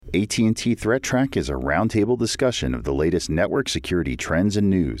AT&T Threat Track is a roundtable discussion of the latest network security trends and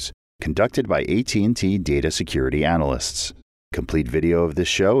news, conducted by AT&T data security analysts. Complete video of this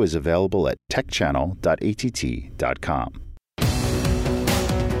show is available at techchannel.att.com.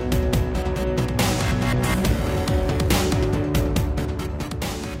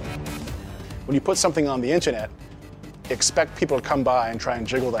 When you put something on the internet, expect people to come by and try and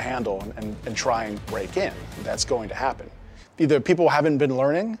jiggle the handle and try and break in. That's going to happen. Either people haven't been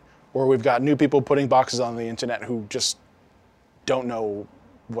learning, or we've got new people putting boxes on the internet who just don't know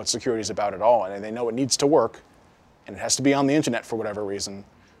what security is about at all, and they know it needs to work, and it has to be on the internet for whatever reason,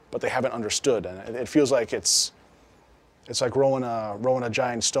 but they haven't understood, and it feels like it's like rolling a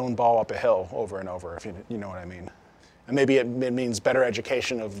giant stone ball up a hill over and over, if you know what I mean. And maybe it means better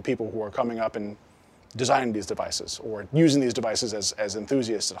education of the people who are coming up and designing these devices or using these devices as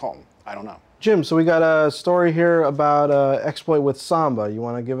enthusiasts at home. I don't know. Jim, so we got a story here about exploit with Samba. You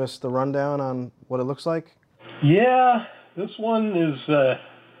want to give us the rundown on what it looks like? Yeah, this one is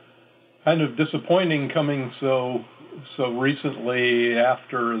kind of disappointing, coming so recently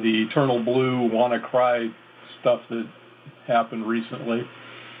after the Eternal Blue WannaCry stuff that happened recently.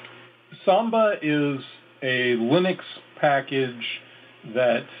 Samba is a Linux package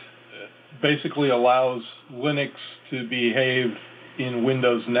that basically allows Linux to behave in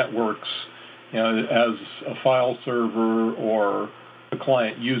Windows networks, as a file server or a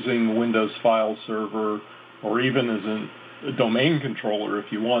client using Windows file server, or even as a domain controller if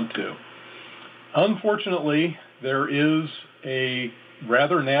you want to. Unfortunately, there is a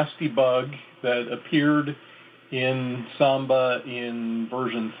rather nasty bug that appeared in Samba in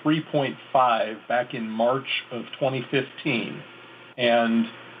version 3.5 back in March of 2015. And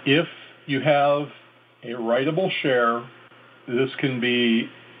if you have a writable share, this can be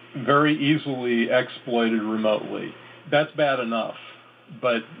very easily exploited remotely. That's bad enough.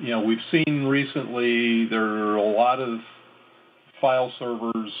 But, we've seen recently there are a lot of file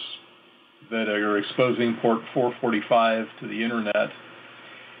servers that are exposing port 445 to the internet.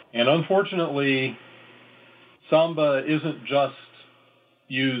 And unfortunately, Samba isn't just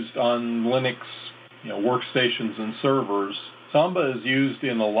used on Linux, workstations and servers. Samba is used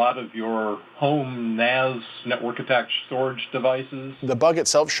in a lot of your home NAS, network-attached storage devices. The bug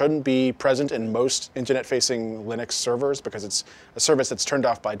itself shouldn't be present in most internet-facing Linux servers because it's a service that's turned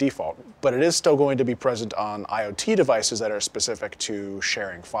off by default. But it is still going to be present on IoT devices that are specific to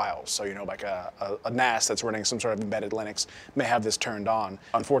sharing files. So, like a NAS that's running some sort of embedded Linux may have this turned on,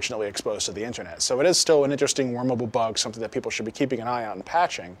 unfortunately exposed to the internet. So it is still an interesting wormable bug, something that people should be keeping an eye on and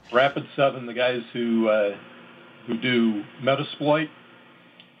patching. Rapid7, the guys who do Metasploit,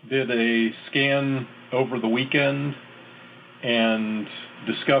 did a scan over the weekend and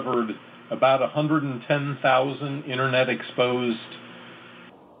discovered about 110,000 internet-exposed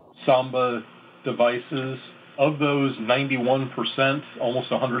Samba devices. Of those, 91%,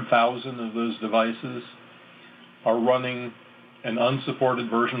 almost 100,000 of those devices, are running an unsupported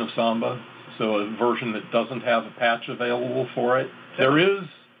version of Samba, so a version that doesn't have a patch available for it. There is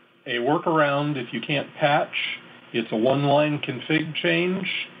a workaround if you can't patch. It's a one-line config change.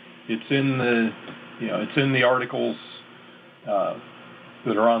 It's in the articles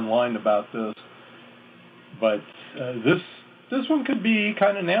that are online about this. But this one could be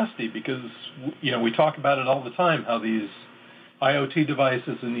kind of nasty because we talk about it all the time, how these IoT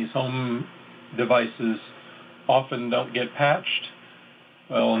devices and these home devices often don't get patched.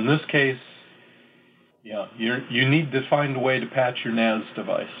 Well, in this case, you need to find a way to patch your NAS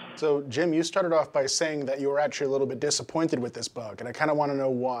device. So, Jim, you started off by saying that you were actually a little bit disappointed with this bug, and I kind of want to know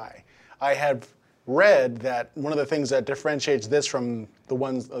why. I have read that one of the things that differentiates this from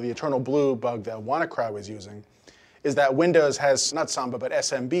the Eternal Blue bug that WannaCry was using is that Windows has, not Samba, but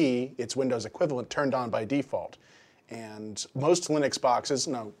SMB, its Windows equivalent, turned on by default. And most Linux boxes,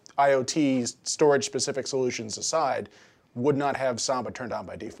 IoT storage-specific solutions aside, would not have Samba turned on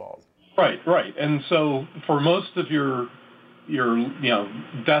by default. Right. And so for most of your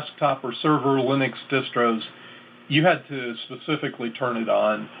desktop or server Linux distros, you had to specifically turn it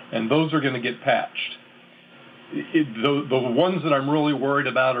on, and those are going to get patched. The ones that I'm really worried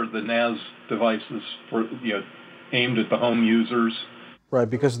about are the NAS devices for aimed at the home users. Right,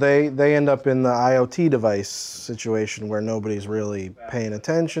 because they end up in the IoT device situation where nobody's really paying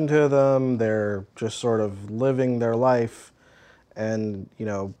attention to them. They're just sort of living their life and,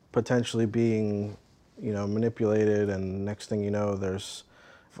 potentially being, manipulated. And next thing you know, there's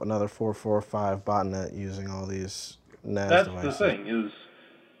another 445 botnet using all these NAS devices. That's the thing, is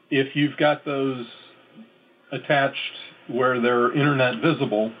if you've got those attached where they're internet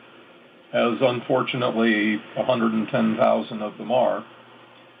visible, as unfortunately 110,000 of them are,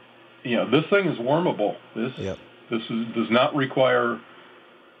 this thing is wormable. This does not require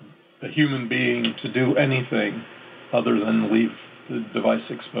a human being to do anything other than leave the device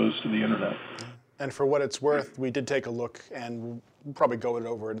exposed to the internet. And for what it's worth, we did take a look, and we'll probably go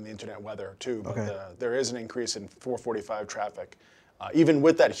over it in the internet weather too, but there is an increase in 445 traffic. Even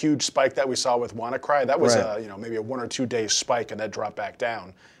with that huge spike that we saw with WannaCry, that was maybe a 1 or 2 day spike and that dropped back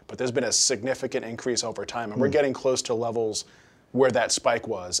down. But there's been a significant increase over time, and we're getting close to levels where that spike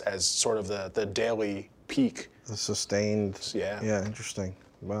was as sort of the daily peak. The sustained. Yeah, interesting.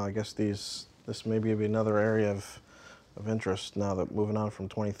 Well, I guess this may be another area of interest now that moving on from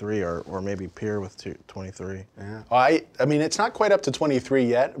 23 or maybe peer with 23. Yeah. Well, I mean, it's not quite up to 23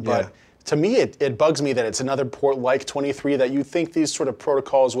 yet, but to me, it bugs me that it's another port like 23 that you think these sort of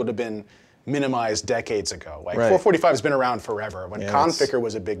protocols would have been minimized decades ago. Like 445 has been around forever. When Conficker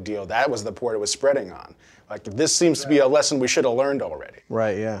was a big deal, that was the port it was spreading on. Like this seems to be a lesson we should have learned already.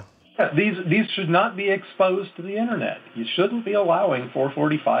 Right, yeah. These should not be exposed to the internet. You shouldn't be allowing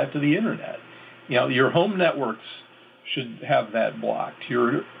 445 to the internet. Your home networks should have that blocked.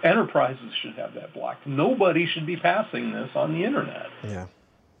 Your enterprises should have that blocked. Nobody should be passing this on the internet. Yeah.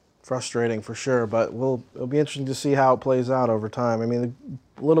 Frustrating for sure, but it'll be interesting to see how it plays out over time. I mean,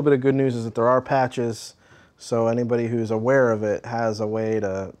 a little bit of good news is that there are patches, so anybody who's aware of it has a way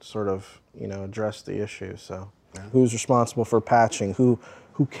to sort of, address the issue. So who's responsible for patching? Who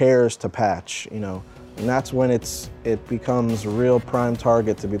cares to patch? And that's when it becomes a real prime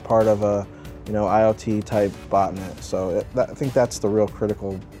target to be part of a IoT type botnet. So I think that's the real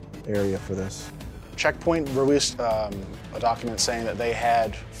critical area for this. Check Point released a document saying that they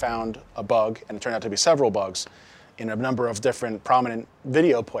had found a bug, and it turned out to be several bugs, in a number of different prominent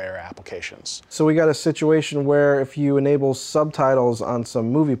video player applications. So we got a situation where if you enable subtitles on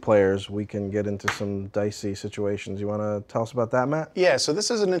some movie players, we can get into some dicey situations. You want to tell us about that, Matt? Yeah, so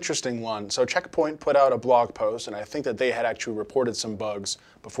this is an interesting one. So Check Point put out a blog post, and I think that they had actually reported some bugs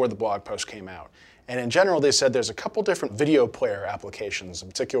before the blog post came out. And in general, they said there's a couple different video player applications, in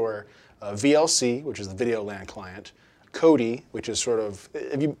particular VLC, which is the Video LAN client, Kodi, which is sort of,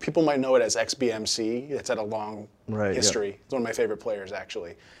 people might know it as XBMC. It's had a long history. It's one of my favorite players,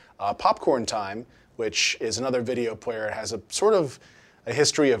 actually. Popcorn Time, which is another video player. It has a sort of a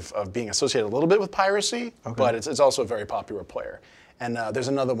history of being associated a little bit with piracy, but it's also a very popular player. And there's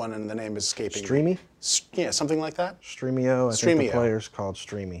another one, and the name is escaping me. Yeah, something like that. Streamio. I think the player's called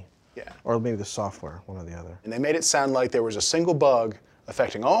Streamy. Yeah. Or maybe the software, one or the other. And they made it sound like there was a single bug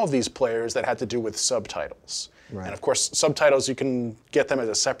affecting all of these players that had to do with subtitles. Right. And of course, subtitles, you can get them as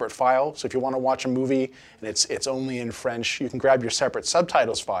a separate file. So if you want to watch a movie and it's only in French, you can grab your separate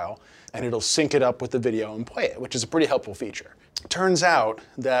subtitles file and it'll sync it up with the video and play it, which is a pretty helpful feature. Turns out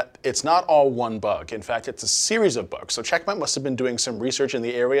that it's not all one bug. In fact, it's a series of bugs. So Checkpoint must have been doing some research in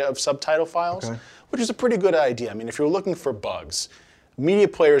the area of subtitle files, which is a pretty good idea. I mean, if you're looking for bugs, media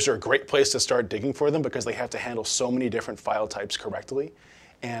players are a great place to start digging for them because they have to handle so many different file types correctly.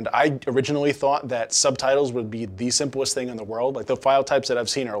 And I originally thought that subtitles would be the simplest thing in the world. Like the file types that I've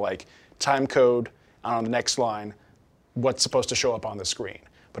seen are like time code, on the next line, what's supposed to show up on the screen.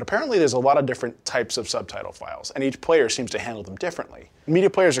 But apparently there's a lot of different types of subtitle files, and each player seems to handle them differently. Media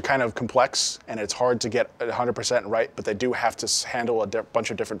players are kind of complex, and it's hard to get 100% right, but they do have to handle a bunch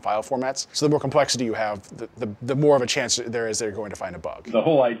of different file formats. So the more complexity you have, the more of a chance there is they're going to find a bug. The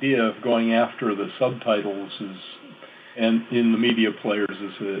whole idea of going after the subtitles and in the media players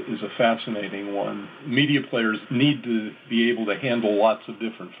is a fascinating one. Media players need to be able to handle lots of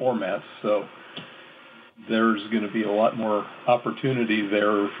different formats, so there's going to be a lot more opportunity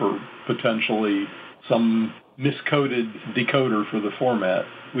there for potentially some miscoded decoder for the format.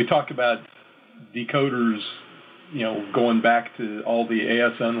 We talk about decoders, going back to all the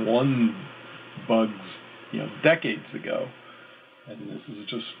ASN1 bugs, decades ago, and this is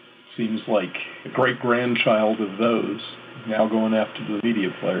just seems like a great-grandchild of those, now going after the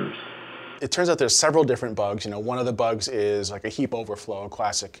media players. It turns out there's several different bugs. One of the bugs is like a heap overflow, a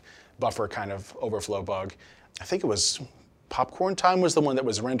classic buffer kind of overflow bug. I think it was Popcorn Time was the one that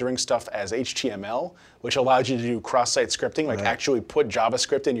was rendering stuff as HTML, which allowed you to do cross-site scripting, like actually put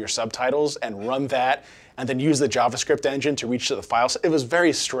JavaScript in your subtitles and run that, and then use the JavaScript engine to reach to the files. It was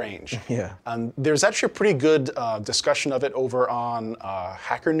very strange. Yeah. There's actually a pretty good discussion of it over on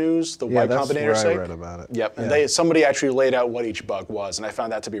Hacker News, the Y Combinator site. I read about it. Yep, and somebody actually laid out what each bug was, and I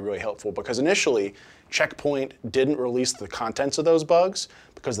found that to be really helpful because initially, Check Point didn't release the contents of those bugs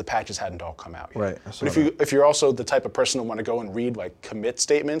because the patches hadn't all come out yet. Right. But if you're also the type of person who want to go and read like commit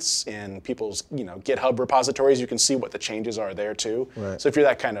statements in people's GitHub repositories, you can see what the changes are there too. Right. So if you're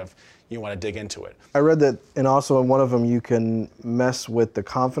that kind of you want to dig into it. I read that, and also in one of them, you can mess with the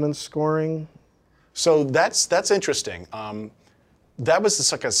confidence scoring. So that's interesting. That was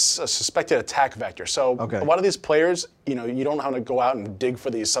just like a suspected attack vector. So a lot of these players, you don't have to go out and dig for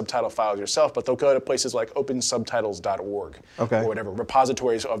these subtitle files yourself, but they'll go to places like opensubtitles.org or whatever,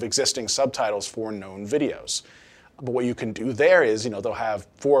 repositories of existing subtitles for known videos. But what you can do there is, they'll have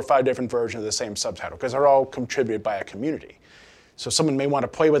 4 or 5 different versions of the same subtitle because they're all contributed by a community. So someone may want to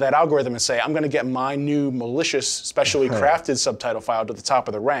play with that algorithm and say, I'm going to get my new malicious, specially crafted subtitle file to the top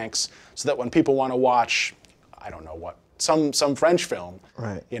of the ranks so that when people want to watch, I don't know what, some French film,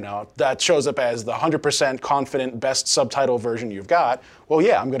 that shows up as the 100% confident best subtitle version you've got. Well,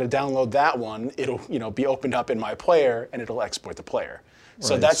 yeah, I'm going to download that one. It'll, be opened up in my player, and it'll exploit the player.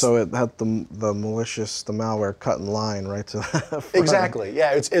 So so it had the malicious, the malware cut in line right to the front. Exactly.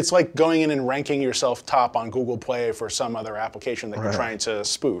 Yeah, it's like going in and ranking yourself top on Google Play for some other application that you're trying to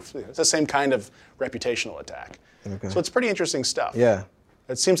spoof. It's the same kind of reputational attack. So it's pretty interesting stuff. Yeah.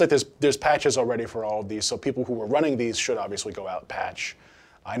 It seems like there's patches already for all of these, so people who are running these should obviously go out and patch.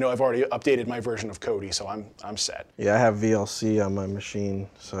 I know I've already updated my version of Kodi, so I'm set. Yeah, I have VLC on my machine,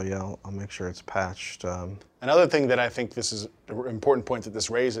 so yeah, I'll make sure it's patched. Another thing that I think this is an important point that this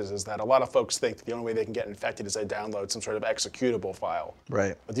raises is that a lot of folks think that the only way they can get infected is they download some sort of executable file.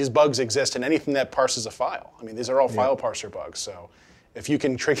 Right. But these bugs exist in anything that parses a file. I mean, these are all file parser bugs, so if you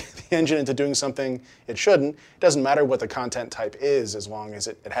can trick the engine into doing something it shouldn't, it doesn't matter what the content type is as long as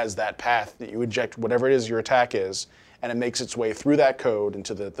it has that path that you inject whatever it is your attack is, and it makes its way through that code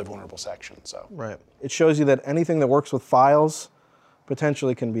into the vulnerable section. So. Right. It shows you that anything that works with files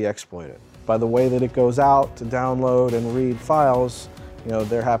potentially can be exploited. By the way that it goes out to download and read files,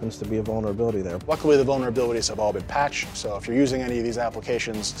 there happens to be a vulnerability there. Luckily, the vulnerabilities have all been patched, so if you're using any of these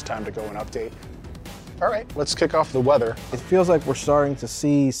applications, it's time to go and update. All right, let's kick off the weather. It feels like we're starting to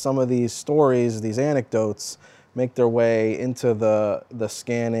see some of these stories, these anecdotes, make their way into the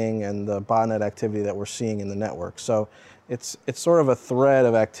scanning and the botnet activity that we're seeing in the network. So it's sort of a thread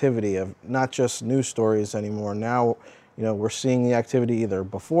of activity of not just news stories anymore. Now, we're seeing the activity either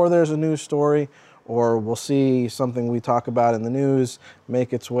before there's a news story, or we'll see something we talk about in the news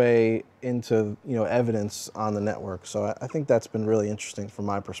make its way into evidence on the network. So I think that's been really interesting from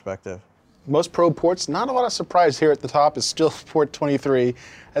my perspective. Most probe ports, not a lot of surprise here at the top, is still port 23.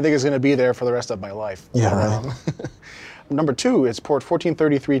 I think it's going to be there for the rest of my life. Yeah, right. Number 2 is port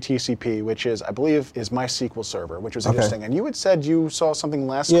 1433 TCP, which is, I believe, is MySQL Server, which was interesting. And you had said you saw something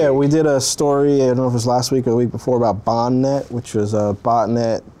last week. Yeah, we did a story, I don't know if it was last week or the week before, about BondNet, which was a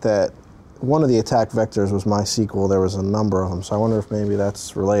botnet that one of the attack vectors was MySQL. There was a number of them, so I wonder if maybe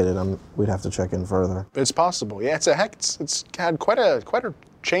that's related. We'd have to check in further. It's possible. Yeah, it's had quite a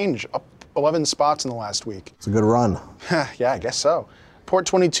change, up 11 spots in the last week. It's a good run. Yeah, I guess so. Port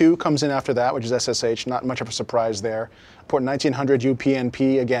 22 comes in after that, which is SSH. Not much of a surprise there. Port 1900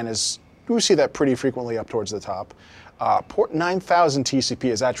 UPnP, again, we see that pretty frequently up towards the top. Port 9000 TCP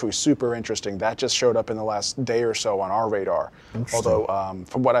is actually super interesting. That just showed up in the last day or so on our radar. Although,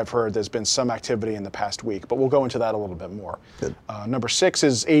 from what I've heard, there's been some activity in the past week, but we'll go into that a little bit more. Good. Number 6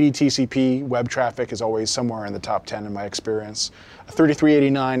 is 80 TCP. Web traffic is always somewhere in the top 10 in my experience.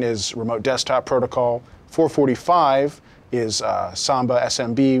 3389 is remote desktop protocol. 445 is Samba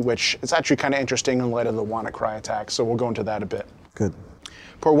SMB, which is actually kind of interesting in light of the WannaCry attack, so we'll go into that a bit. Good.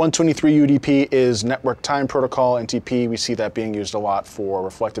 Port 123 UDP is Network Time Protocol, NTP. We see that being used a lot for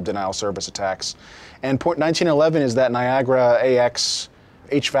reflective denial service attacks. And port 1911 is that Niagara AX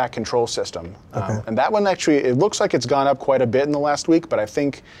HVAC control system. And that one actually, it looks like it's gone up quite a bit in the last week, but I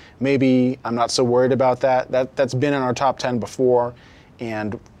think maybe I'm not so worried about that. That's been in our top 10 before,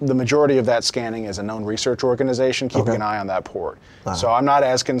 and the majority of that scanning is a known research organization keeping an eye on that port. So I'm not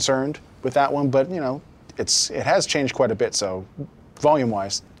as concerned with that one, but it has changed quite a bit, so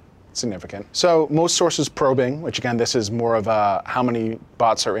volume-wise, significant. So most sources probing, which again, this is more of how many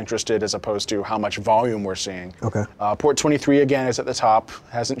bots are interested as opposed to how much volume we're seeing. Okay. Port 23 again is at the top,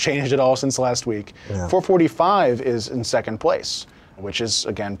 hasn't changed at all since last week. Yeah. 445 is in second place, which is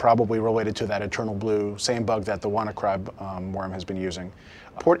again probably related to that Eternal Blue, same bug that the WannaCry worm has been using.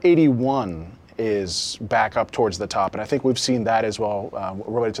 Port 81 is back up towards the top, and I think we've seen that as well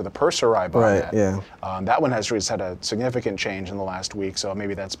related to the Perserai botnet. Right, yeah. That one has had a significant change in the last week, so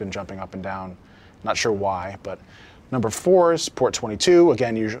maybe that's been jumping up and down. Not sure why, but number 4 is port 22,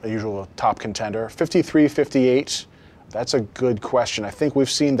 again, usual top contender. 5358, that's a good question. I think we've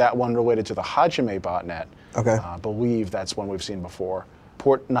seen that one related to the Hajime botnet. Okay. I believe that's one we've seen before.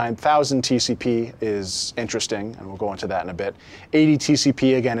 Port 9000 TCP is interesting, and we'll go into that in a bit. 80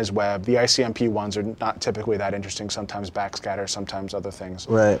 TCP, again, is web. The ICMP ones are not typically that interesting, sometimes backscatter, sometimes other things.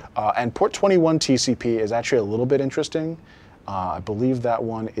 Right. And Port 21 TCP is actually a little bit interesting. I believe that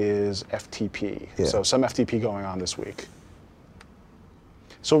one is FTP. Yeah. So some FTP going on this week.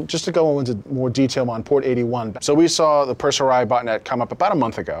 So just to go into more detail on Port 81. So we saw the Persirai botnet come up about a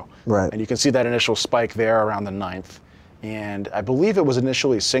month ago. Right. And you can see that initial spike there around the 9th. And I believe it was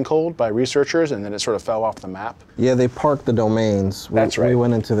initially sinkholed by researchers, and then it sort of fell off the map. Yeah, they parked the domains. That's right. We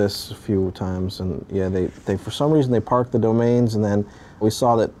went into this a few times, and yeah, they for some reason they parked the domains, and then we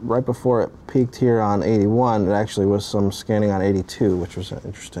saw that right before it peaked here on 81, it actually was some scanning on 82, which was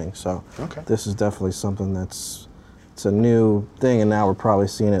interesting. So this is definitely something it's a new thing, and now we're probably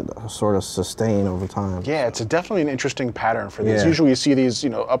seeing it sort of sustain over time. Yeah, it's definitely an interesting pattern for these. Yeah. Usually you see these,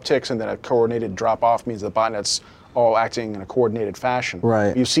 upticks, and then a coordinated drop-off means the botnet's all acting in a coordinated fashion.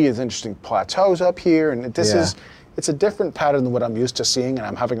 Right. You see these interesting plateaus up here, and it's a different pattern than what I'm used to seeing, and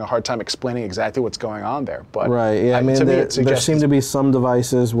I'm having a hard time explaining exactly what's going on there. But right, yeah, I mean, to me, there seem to be some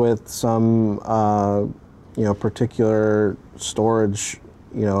devices with some, particular storage,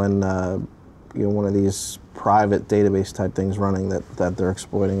 and one of these private database type things running that they're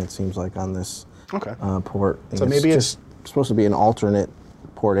exploiting. It seems like on this port. So maybe it's supposed to be an alternate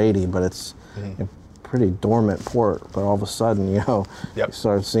port 80, but it's a pretty dormant port. But all of a sudden, you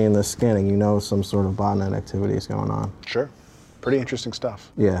start seeing this scanning. Some sort of botnet activity is going on. Sure, pretty interesting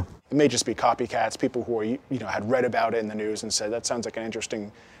stuff. Yeah. It may just be copycats, people who are, had read about it in the news and said, that sounds like an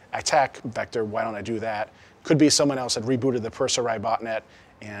interesting attack vector, why don't I do that? Could be someone else had rebooted the Persirai botnet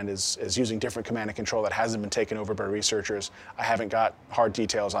and is using different command and control that hasn't been taken over by researchers. I haven't got hard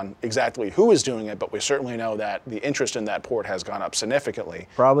details on exactly who is doing it, but we certainly know that the interest in that port has gone up significantly.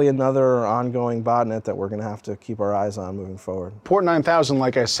 Probably another ongoing botnet that we're going to have to keep our eyes on moving forward. Port 9000,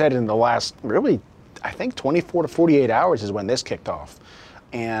 like I said, in the last, really, I think 24 to 48 hours is when this kicked off.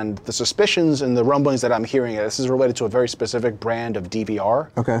 And the suspicions and the rumblings that I'm hearing, this is related to a very specific brand of DVR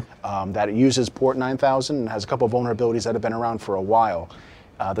that uses Port 9000 and has a couple of vulnerabilities that have been around for a while.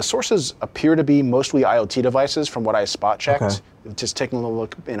 The sources appear to be mostly IoT devices from what I spot checked. Just taking a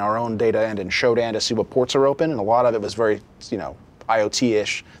look in our own data and in Shodan to see what ports are open, and a lot of it was very,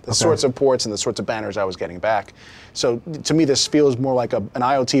 IoT-ish, the sorts of ports and the sorts of banners I was getting back. So to me, this feels more like an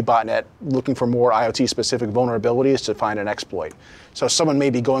IoT botnet looking for more IoT-specific vulnerabilities to find an exploit. So someone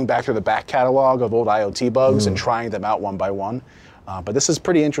may be going back through the back catalog of old IoT bugs and trying them out one by one. But this is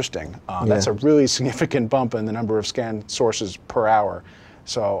pretty interesting. That's a really significant bump in the number of scan sources per hour.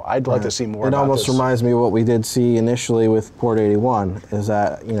 So I'd like to see more about this. It almost reminds me of what we did see initially with Port 81, is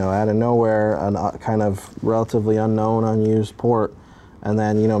that, out of nowhere, a kind of relatively unknown, unused port, and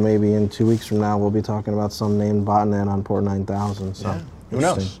then, maybe in 2 weeks from now, we'll be talking about some named botnet on Port 9000. So who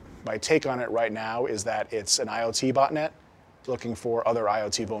knows? My take on it right now is that it's an IoT botnet looking for other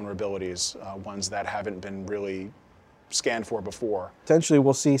IoT vulnerabilities, ones that haven't been really scanned for before. Potentially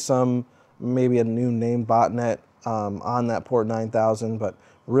we'll see maybe a new named botnet on that Port 9000, but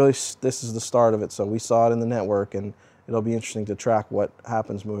really this is the start of it. So we saw it in the network, and it'll be interesting to track what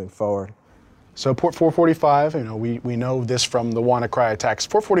happens moving forward. So Port 445, we know this from the WannaCry attacks.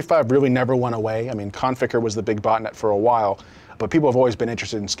 445 really never went away. I mean, Conficker was the big botnet for a while, but people have always been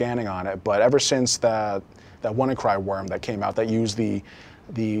interested in scanning on it. But ever since that WannaCry worm that came out that used the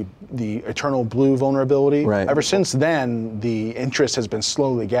Eternal Blue vulnerability, ever since then, the interest has been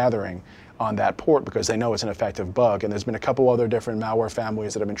slowly gathering on that port because they know it's an effective bug. And there's been a couple other different malware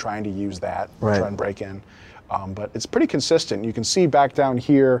families that have been trying to use that, try and break in. But it's pretty consistent. You can see back down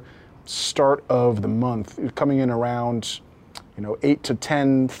here, start of the month, coming in around 8 to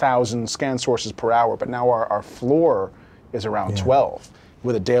 10,000 scan sources per hour. But now our floor is around 12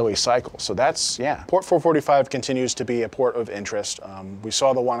 with a daily cycle. So that's, Port 445 continues to be a port of interest. We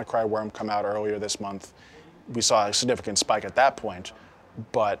saw the WannaCry worm come out earlier this month. We saw a significant spike at that point.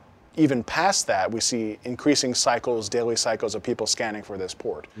 But even past that, we see increasing cycles, daily cycles of people scanning for this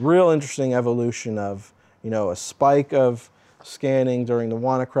port. Real interesting evolution of, a spike of scanning during the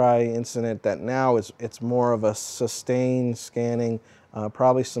WannaCry incident that now it's more of a sustained scanning,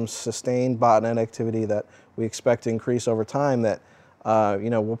 probably some sustained botnet activity that we expect to increase over time that,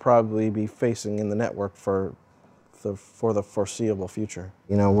 we'll probably be facing in the network for the foreseeable future.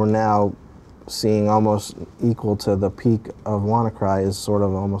 We're now seeing almost equal to the peak of WannaCry is sort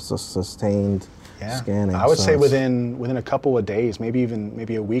of almost a sustained scanning. I would say within a couple of days,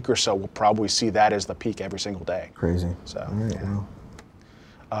 maybe a week or so, we'll probably see that as the peak every single day. Crazy. So,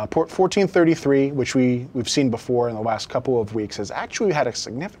 wow. Port 1433, which we've seen before in the last couple of weeks, has actually had a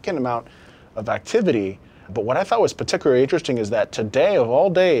significant amount of activity But what I thought was particularly interesting is that today, of all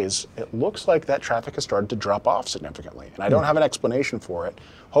days, it looks like that traffic has started to drop off significantly. And I don't have an explanation for it.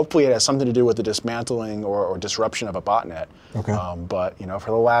 Hopefully it has something to do with the dismantling or disruption of a botnet. Okay. But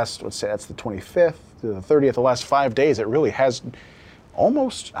for the last, let's say that's the 25th to the 30th, the last 5 days, it really has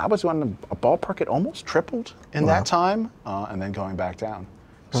almost, I was on a ballpark, it almost tripled in that time, and then going back down.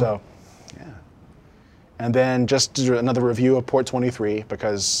 So, yeah. And then just another review of port 23,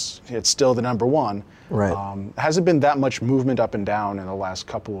 because it's still the number one. Right. Hasn't been that much movement up and down in the last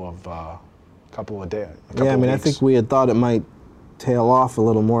couple of days. Yeah, I mean, I think we had thought it might tail off a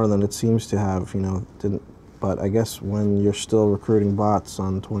little more than it seems to have, didn't. But I guess when you're still recruiting bots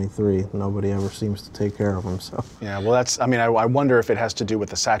on 23, nobody ever seems to take care of them. So. Yeah, well, I wonder if it has to do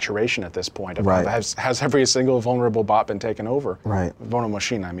with the saturation at this point. Right. Has every single vulnerable bot been taken over? Right. Vulnerable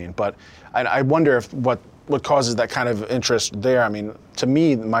machine, I mean. But I wonder if what causes that kind of interest there. I mean, to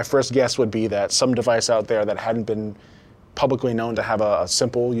me, my first guess would be that some device out there that hadn't been publicly known to have a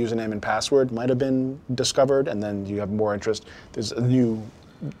simple username and password might have been discovered, and then you have more interest. There's a new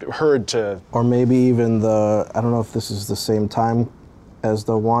herd to... Or maybe even I don't know if this is the same time as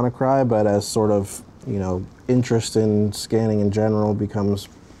the WannaCry, but as sort of, interest in scanning in general becomes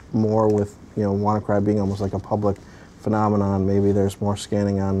more with, WannaCry being almost like a public phenomenon. Maybe there's more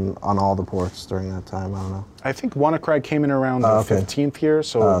scanning on all the ports during that time. I don't know. I think WannaCry came in around the 15th here,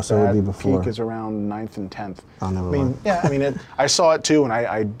 so it would be before. Peak is around 9th and 10th. Oh, never mind. Yeah, I saw it too, and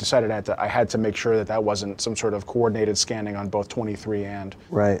I decided I had to make sure that wasn't some sort of coordinated scanning on both 23 and...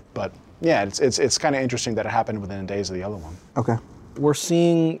 Right. But yeah, it's kind of interesting that it happened within days of the other one. Okay. We're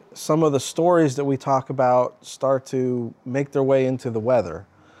seeing some of the stories that we talk about start to make their way into the weather.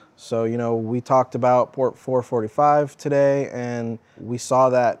 So, we talked about port 445 today, and we saw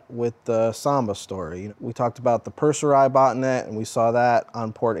that with the Samba story. We talked about the Perserai botnet, and we saw that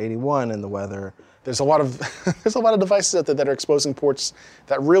on port 81 in the weather. There's a lot of devices out there that are exposing ports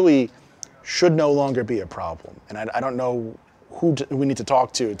that really should no longer be a problem. And I don't know who we need to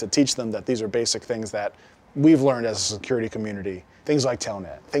talk to teach them that these are basic things that we've learned as a security community. Things like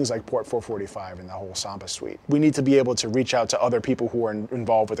Telnet, things like port 445 and the whole Samba suite. We need to be able to reach out to other people who are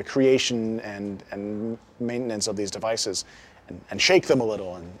involved with the creation and maintenance of these devices and shake them a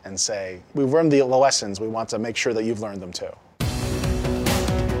little and say, we've learned the lessons, we want to make sure that you've learned them too.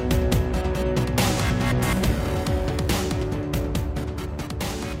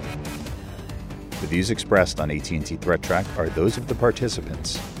 The views expressed on AT&T Threat Track are those of the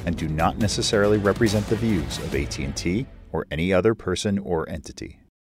participants and do not necessarily represent the views of AT&T or any other person or entity.